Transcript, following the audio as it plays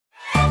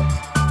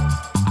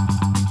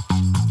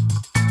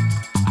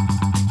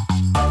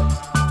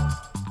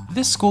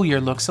This school year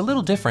looks a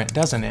little different,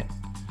 doesn't it?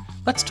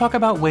 Let's talk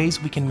about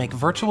ways we can make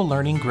virtual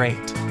learning great.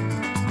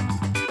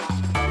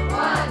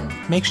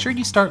 1. Make sure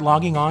you start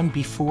logging on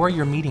before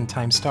your meeting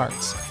time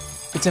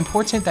starts. It's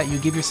important that you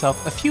give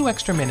yourself a few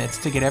extra minutes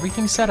to get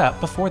everything set up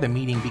before the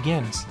meeting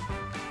begins.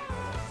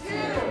 2.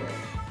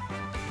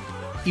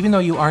 Even though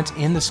you aren't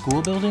in the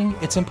school building,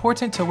 it's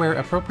important to wear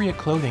appropriate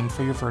clothing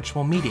for your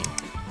virtual meeting.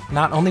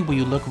 Not only will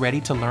you look ready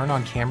to learn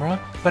on camera,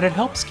 but it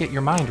helps get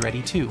your mind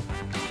ready too.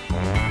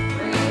 3.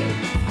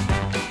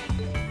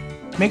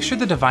 Make sure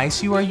the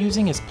device you are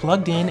using is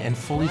plugged in and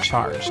fully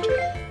charged.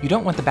 You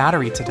don't want the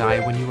battery to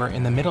die when you are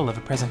in the middle of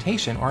a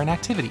presentation or an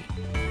activity.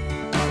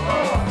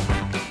 4.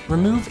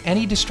 Remove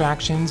any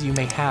distractions you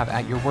may have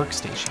at your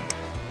workstation.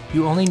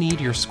 You only need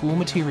your school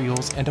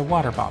materials and a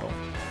water bottle.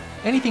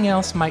 Anything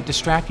else might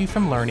distract you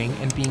from learning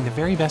and being the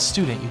very best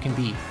student you can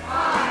be.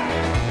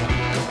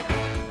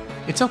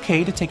 5. It's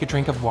okay to take a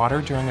drink of water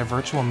during a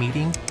virtual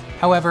meeting.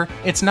 However,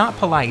 it's not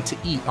polite to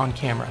eat on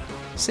camera.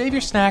 Save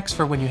your snacks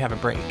for when you have a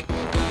break.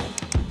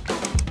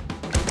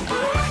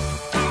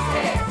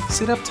 6.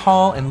 Sit up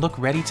tall and look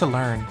ready to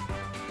learn.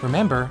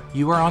 Remember,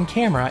 you are on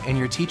camera and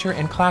your teacher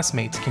and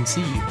classmates can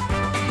see you.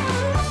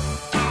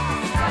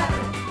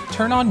 7.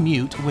 Turn on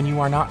mute when you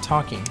are not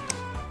talking.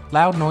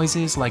 Loud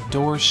noises like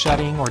doors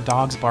shutting or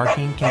dogs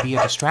barking can be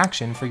a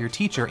distraction for your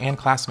teacher and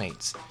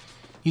classmates.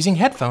 Using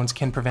headphones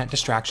can prevent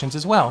distractions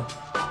as well.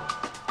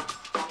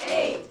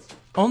 8.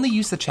 Only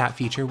use the chat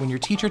feature when your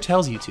teacher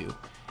tells you to.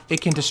 It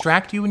can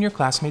distract you and your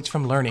classmates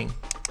from learning.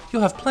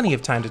 You'll have plenty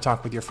of time to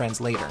talk with your friends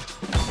later.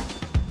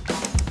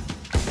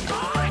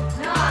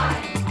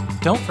 9.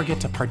 Don't forget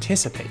to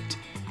participate.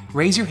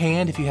 Raise your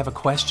hand if you have a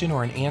question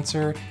or an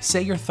answer,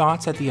 say your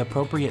thoughts at the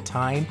appropriate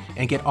time,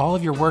 and get all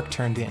of your work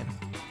turned in.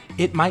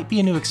 It might be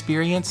a new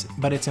experience,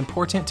 but it's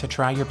important to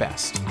try your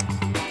best. 10.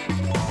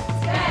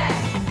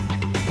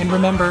 And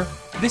remember,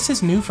 this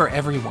is new for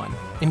everyone,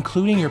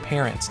 including your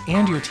parents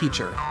and your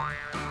teacher.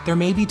 There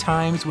may be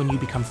times when you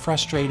become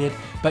frustrated,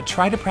 but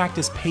try to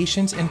practice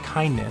patience and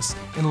kindness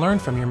and learn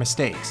from your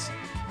mistakes.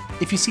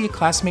 If you see a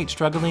classmate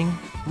struggling,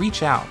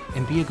 reach out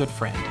and be a good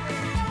friend.